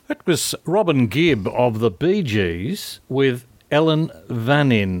That was Robin Gibb of the Bee Gees with Ellen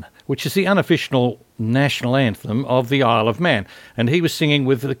Vannin, which is the unofficial national anthem of the Isle of Man, and he was singing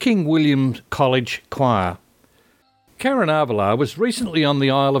with the King William College Choir. Karin Avila was recently on the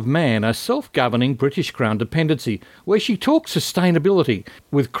Isle of Man, a self-governing British Crown dependency, where she talked sustainability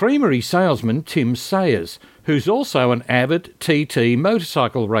with Creamery salesman Tim Sayers, who's also an avid TT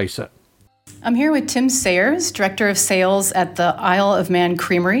motorcycle racer. I'm here with Tim Sayers, Director of Sales at the Isle of Man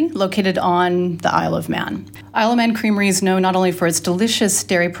Creamery, located on the Isle of Man. Isle of Man Creamery is known not only for its delicious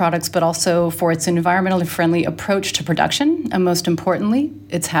dairy products, but also for its environmentally friendly approach to production, and most importantly,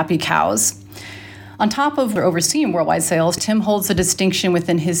 its happy cows. On top of overseeing worldwide sales, Tim holds the distinction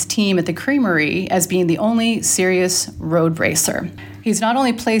within his team at the Creamery as being the only serious road racer. He's not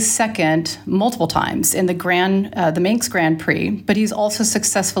only placed second multiple times in the Manx Grand Prix, but he's also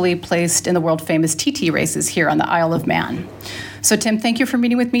successfully placed in the world-famous TT races here on the Isle of Man. So, Tim, thank you for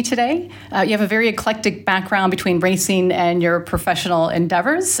meeting with me today. You have a very eclectic background between racing and your professional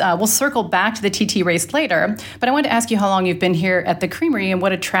endeavors. We'll circle back to the TT race later, but I wanted to ask you how long you've been here at the Creamery and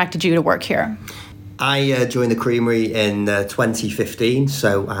what attracted you to work here. I joined the Creamery in 2015,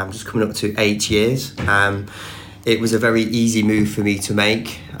 so I'm just coming up to 8 years. It was a very easy move for me to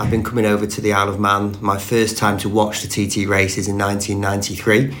make. I've been coming over to the Isle of Man, my first time to watch the TT races in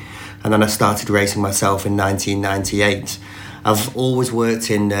 1993, and then I started racing myself in 1998. I've always worked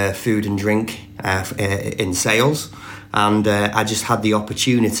in food and drink in sales, and I just had the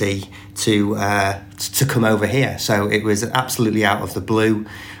opportunity to come over here. So it was absolutely out of the blue.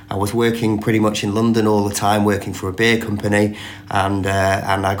 I was working pretty much in London all the time, working for a beer company, and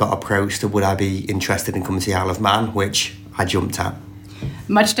I got approached would I be interested in coming to the Isle of Man, which I jumped at.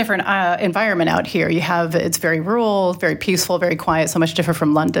 Much different environment out here. It's very rural, very peaceful, very quiet, so much different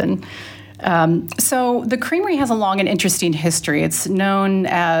from London. So the Creamery has a long and interesting history. It's known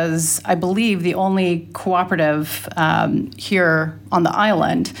as, I believe, the only cooperative here on the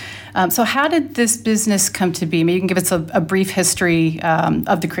island. So how did this business come to be? Maybe you can give us a brief history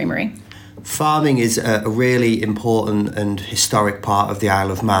of the Creamery. Farming is a really important and historic part of the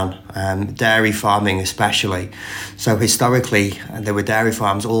Isle of Man, dairy farming especially. So historically, there were dairy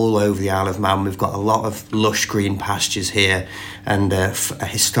farms all over the Isle of Man. We've got a lot of lush green pastures here and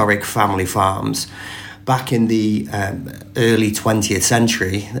historic family farms. Back in the early 20th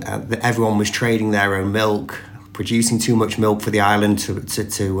century, everyone was trading their own milk, producing too much milk for the island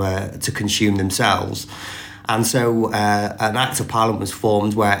to consume themselves. And so an Act of Parliament was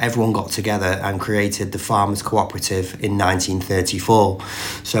formed where everyone got together and created the Farmers Cooperative in 1934.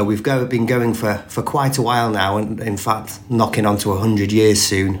 So we've been going for quite a while now, and in fact knocking on to 100 years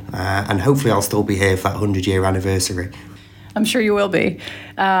soon. And hopefully I'll still be here for that 100-year anniversary. I'm sure you will be.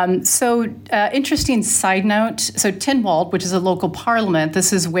 Interesting side note. So Tynwald, which is a local parliament,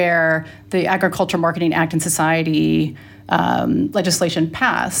 this is where the Agriculture Marketing Act and Society legislation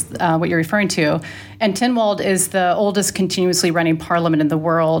passed, what you're referring to. And Tynwald is the oldest continuously running parliament in the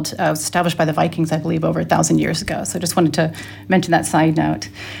world, established by the Vikings, I believe, over 1,000 years ago. So I just wanted to mention that side note.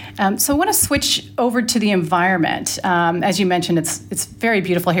 So I want to switch over to the environment. As you mentioned, it's very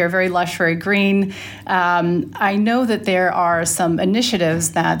beautiful here, very lush, very green. I know that there are some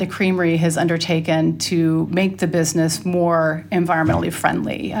initiatives that the Creamery has undertaken to make the business more environmentally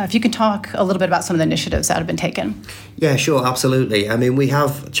friendly. If you could talk a little bit about some of the initiatives that have been taken. Yeah, sure, absolutely. I mean, we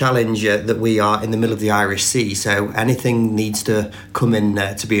have a challenge that we are in the middle of the Irish Sea, so anything needs to come in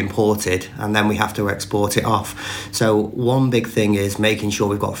to be imported, and then we have to export it off. So one big thing is making sure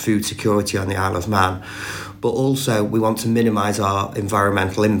we've got food security on the Isle of Man, but also we want to minimise our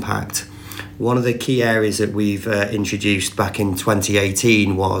environmental impact. One of the key areas that we've introduced back in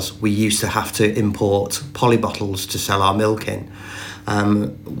 2018 was we used to have to import poly bottles to sell our milk in.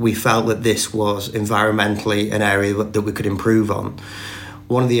 We felt that this was environmentally an area that we could improve on.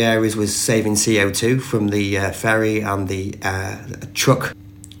 One of the areas was saving CO2 from the ferry and the truck,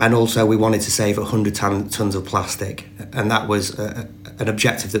 and also we wanted to save 100 tons of plastic, and that was an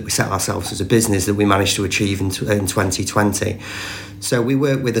objective that we set ourselves as a business that we managed to achieve in 2020. So we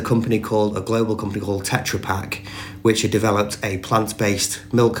worked with a global company called Tetra Pak, which had developed a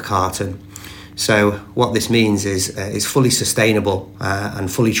plant-based milk carton. So what this means is it's fully sustainable and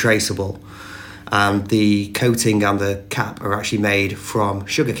fully traceable. And the coating and the cap are actually made from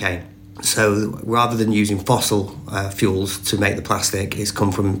sugarcane. So rather than using fossil fuels to make the plastic, it's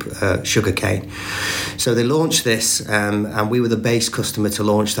come from sugarcane. So they launched this, and we were the base customer to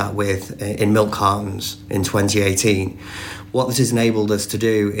launch that with in milk cartons in 2018. What this has enabled us to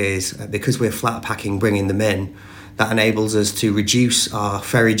do is, because we're flat packing, bringing them in, that enables us to reduce our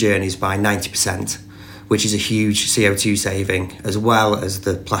ferry journeys by 90%, which is a huge CO2 saving, as well as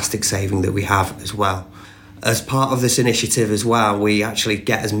the plastic saving that we have as well. As part of this initiative as well, we actually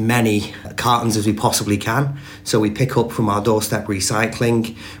get as many cartons as we possibly can. So we pick up from our doorstep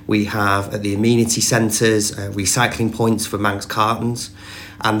recycling. We have at the amenity centres recycling points for Manx cartons.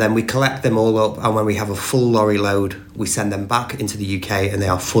 And then we collect them all up, and when we have a full lorry load, we send them back into the UK and they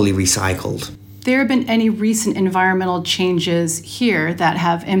are fully recycled. There have been any recent environmental changes here that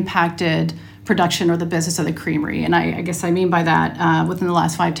have impacted production or the business of the creamery? And I guess I mean by that within the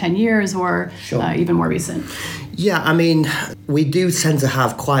last 5-10 years or even more recent. Yeah, I mean, we do tend to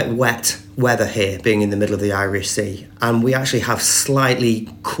have quite wet weather here, being in the middle of the Irish Sea. And we actually have slightly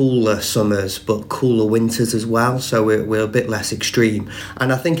cooler summers, but cooler winters as well. So we're a bit less extreme.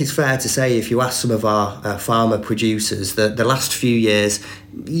 And I think it's fair to say, if you ask some of our farmer producers, that the last few years,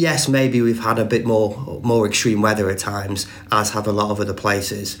 yes, maybe we've had a bit more extreme weather at times, as have a lot of other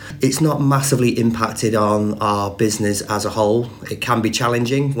places. It's not massively impacted on our business as a whole. It can be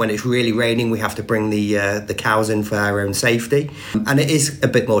challenging. When it's really raining, we have to bring the cows in for our own safety. And it is a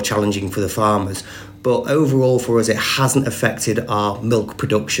bit more challenging for the farmers. But overall for us, it hasn't affected our milk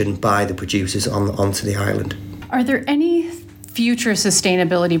production by the producers onto the island. Are there any future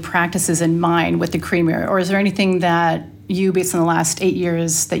sustainability practices in mind with the creamery, or is there anything that you, based on the last 8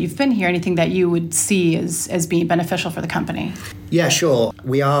 years that you've been here, anything that you would see as being beneficial for the company? Yeah, sure.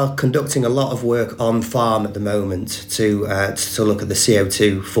 We are conducting a lot of work on farm at the moment to look at the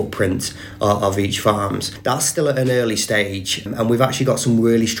CO2 footprint of each farms. That's still at an early stage, and we've actually got some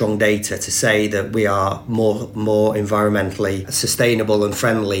really strong data to say that we are more environmentally sustainable and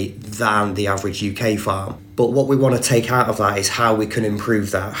friendly than the average UK farm. But what we want to take out of that is how we can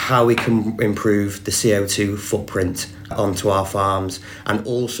improve that, how we can improve the CO2 footprint onto our farms, and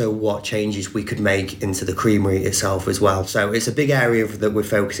also what changes we could make into the creamery itself as well. So it's a big area that we're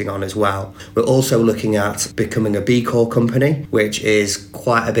focusing on as well. We're also looking at becoming a B Corp company, which is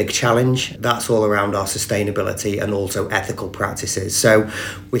quite a big challenge. That's all around our sustainability and also ethical practices. So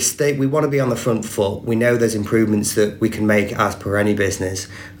we want to be on the front foot. We know there's improvements that we can make as per any business,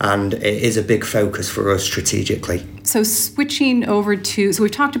 and it is a big focus for us strategically. So switching over to, so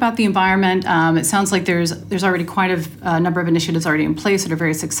we've talked about the environment. It sounds like there's already quite a number of initiatives already in place that are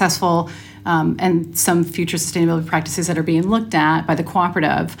very successful, and some future sustainability practices that are being looked at by the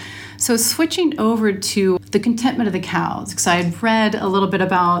cooperative. So switching over to the contentment of the cows, because I had read a little bit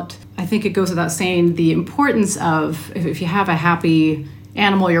about, I think it goes without saying, the importance of, if you have a happy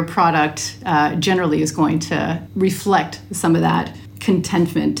animal, your product generally is going to reflect some of that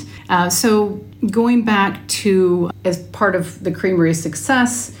contentment. So going back to, as part of the creamery's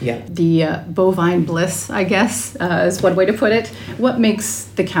success, the bovine bliss, I guess, is one way to put it. What makes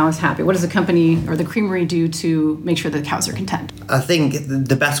the cows happy? What does the company or the creamery do to make sure the cows are content? I think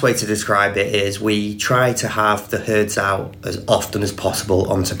the best way to describe it is we try to have the herds out as often as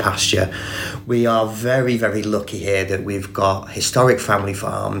possible onto pasture. We are very, very lucky here that we've got historic family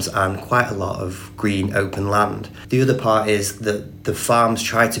farms and quite a lot of green open land. The other part is that the farms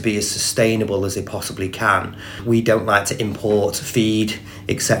try to be as sustainable as they possibly can. We don't like to import feed,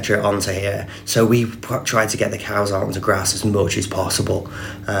 etc. onto here, so we try to get the cows out onto grass as much as possible,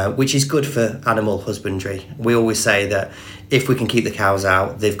 which is good for animal husbandry. We always say that if we can keep the cows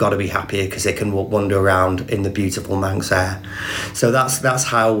out, they've got to be happier because they can wander around in the beautiful Manx air. So that's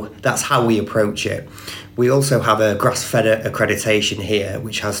how we approach it. We also have a grass-fed accreditation here,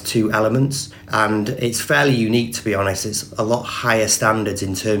 which has 2 elements, and it's fairly unique, to be honest. It's a lot higher standards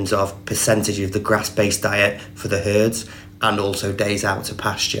in terms of percentage of the grass-based diet for the herds, and also days out to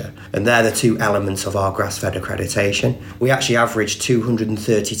pasture. And they're the 2 elements of our grass-fed accreditation. We actually average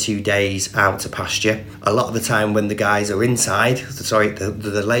 232 days out to pasture. A lot of the time when the guys are inside,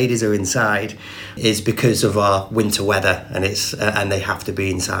 the ladies are inside, is because of our winter weather, and they have to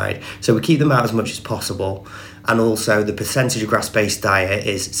be inside. So we keep them out as much as possible. And also the percentage of grass-based diet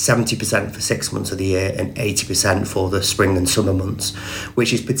is 70% for 6 months of the year and 80% for the spring and summer months,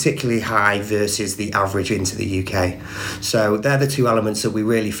 which is particularly high versus the average into the UK. So they're the 2 elements that we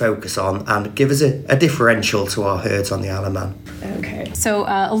really focus on and give us a differential to our herds on the Isle of Man. Okay. So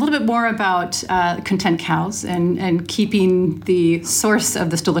a little bit more about content cows and keeping the source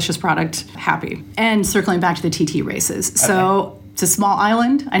of this delicious product happy, and circling back to the TT races. So It's a small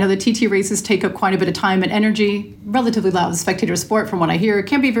island. I know the TT races take up quite a bit of time and energy, relatively loud spectator sport from what I hear. It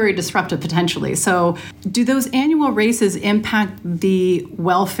can be very disruptive potentially. So do those annual races impact the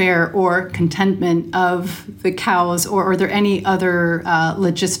welfare or contentment of the cows, or are there any other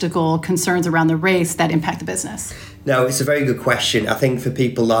logistical concerns around the race that impact the business? No, it's a very good question. I think for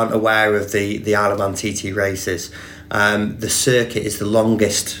people who aren't aware of the Isle of Man TT races, the circuit is the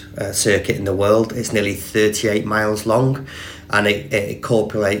longest circuit in the world. It's nearly 38 miles long, and it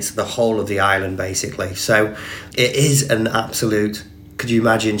incorporates the whole of the island basically. So it is an absolute, could you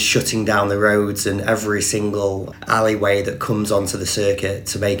imagine shutting down the roads and every single alleyway that comes onto the circuit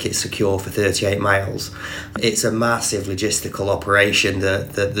to make it secure for 38 miles? It's a massive logistical operation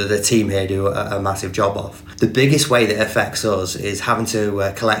that the team here do a massive job of. The biggest way that affects us is having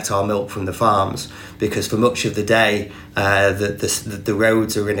to collect our milk from the farms, because for much of the day the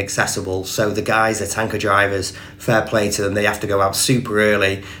roads are inaccessible. So the guys, the tanker drivers, fair play to them, they have to go out super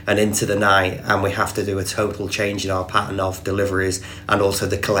early and into the night, and we have to do a total change in our pattern of deliveries and also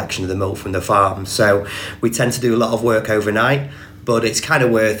the collection of the milk from the farm. So we tend to do a lot of work overnight, but it's kind of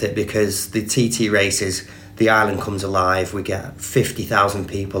worth it because the TT races, the island comes alive. We get 50,000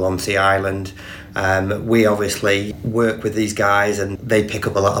 people onto the island. We obviously work with these guys, and they pick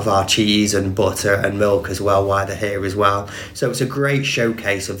up a lot of our cheese and butter and milk as well while they're here as well. So it's a great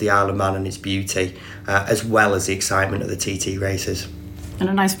showcase of the Isle of Man and its beauty, as well as the excitement of the TT races. And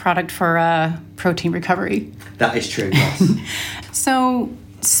a nice product for protein recovery. That is true, yes. So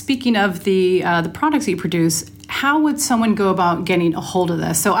speaking of the products that you produce, how would someone go about getting a hold of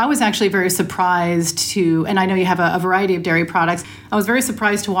this? So I was actually very surprised to, and I know you have a variety of dairy products, I was very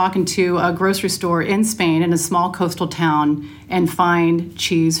surprised to walk into a grocery store in Spain in a small coastal town and find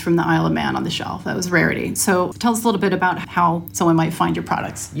cheese from the Isle of Man on the shelf. That was a rarity. So tell us a little bit about how someone might find your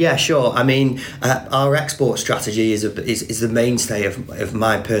products. Yeah, sure. I mean, our export strategy is the mainstay of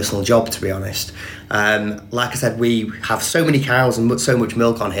my personal job, to be honest. Like I said, we have so many cows and so much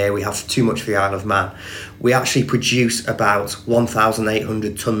milk on here, we have too much for the Isle of Man. We actually produce about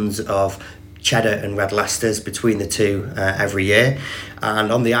 1,800 tonnes of cheddar and red Leicesters between the two every year,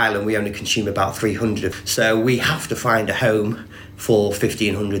 and on the island we only consume about 300, so we have to find a home for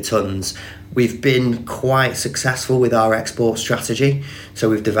 1,500 tonnes. We've been quite successful with our export strategy, so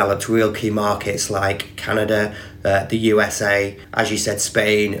we've developed real key markets like Canada, the USA, as you said,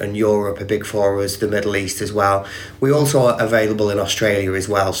 Spain and Europe are big for us, the Middle East as well. We also are available in Australia as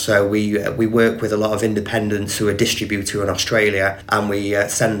well, so we work with a lot of independents who are distributor in Australia, and we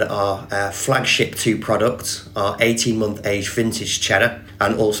send our flagship 2 products, our 18-month age vintage cheddar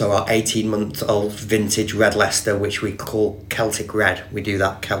and also our 18-month-old vintage red Leicester, which we call Celtic Red. We do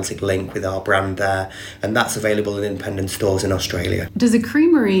that Celtic link with our brand there, and that's available in independent stores in Australia. Does the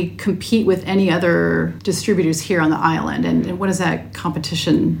Creamery compete with any other distributors here on the island, and what does that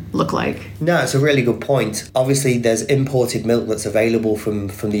competition look like? No, it's a really good point. Obviously, there's imported milk that's available from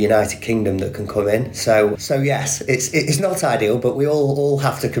the United Kingdom that can come in. So yes, it's not ideal, but we all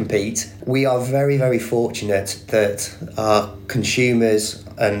have to compete. We are very, very fortunate that our consumers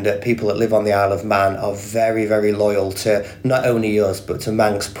and people that live on the Isle of Man are very, very loyal to not only us, but to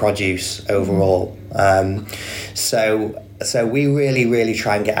Manx produce overall. So we really, really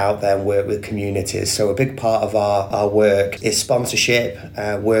try and get out there and work with communities. So a big part of our work is sponsorship,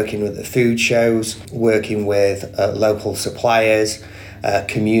 working with the food shows, working with local suppliers,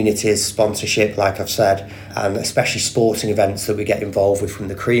 communities, sponsorship, like I've said, and especially sporting events that we get involved with from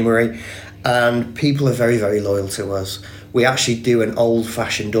the Creamery. And people are very, very loyal to us. We actually do an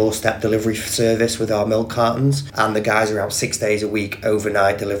old-fashioned doorstep delivery service with our milk cartons, and the guys are out 6 days a week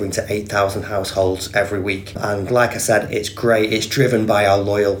overnight delivering to 8,000 households every week. And like I said, it's great. It's driven by our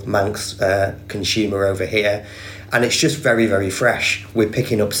loyal Manx consumer over here, and it's just very, very fresh. We're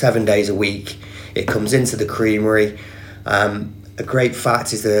picking up 7 days a week. It comes into the Creamery. A great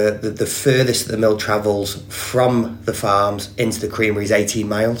fact is the furthest that the milk travels from the farms into the Creamery is 18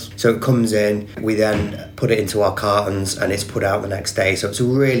 miles. So it comes in, we then put it into our cartons, and it's put out the next day. So it's a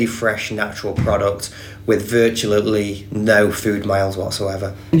really fresh, natural product with virtually no food miles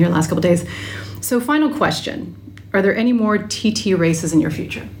whatsoever. In your last couple of days. So final question. Are there any more TT races in your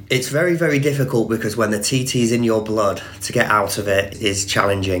future? It's very, very difficult because when the TT is in your blood, to get out of it is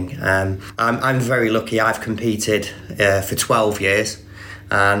challenging. I'm very lucky. I've competed for 12 years,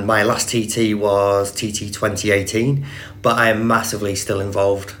 and my last TT was TT 2018, but I am massively still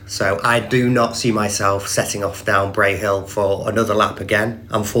involved. So I do not see myself setting off down Bray Hill for another lap again.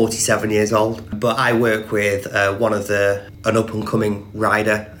 I'm 47 years old, but I work with an up-and-coming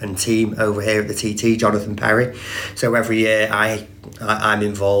rider and team over here at the TT, Jonathan Perry. So every year I'm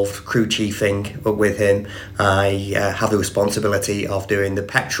involved crew chiefing with him. I have the responsibility of doing the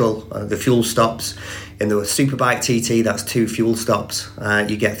petrol, the fuel stops. In the Superbike TT, that's 2 fuel stops.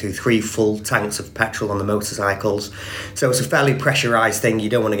 You get through 3 full tanks of petrol on the motorcycles. So it's a fairly pressurised thing. You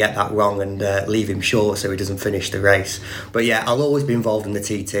don't want to get that wrong and leave him short so he doesn't finish the race. But yeah, I'll always be involved in the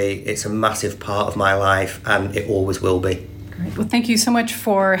TT. It's a massive part of my life and it always will be. Great. Well, thank you so much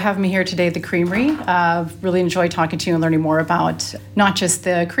for having me here today at the Creamery. Really enjoyed talking to you and learning more about not just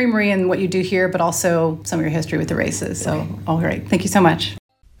the Creamery and what you do here, but also some of your history with the races. So, all great. Thank you so much.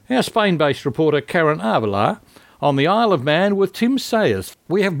 Our Spain-based reporter Karin Avila on the Isle of Man with Tim Sayers.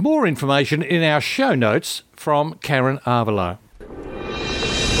 We have more information in our show notes from Karin Avila.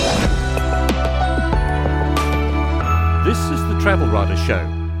 This is the Travel Writer Show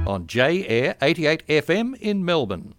on J Air 88 FM in Melbourne.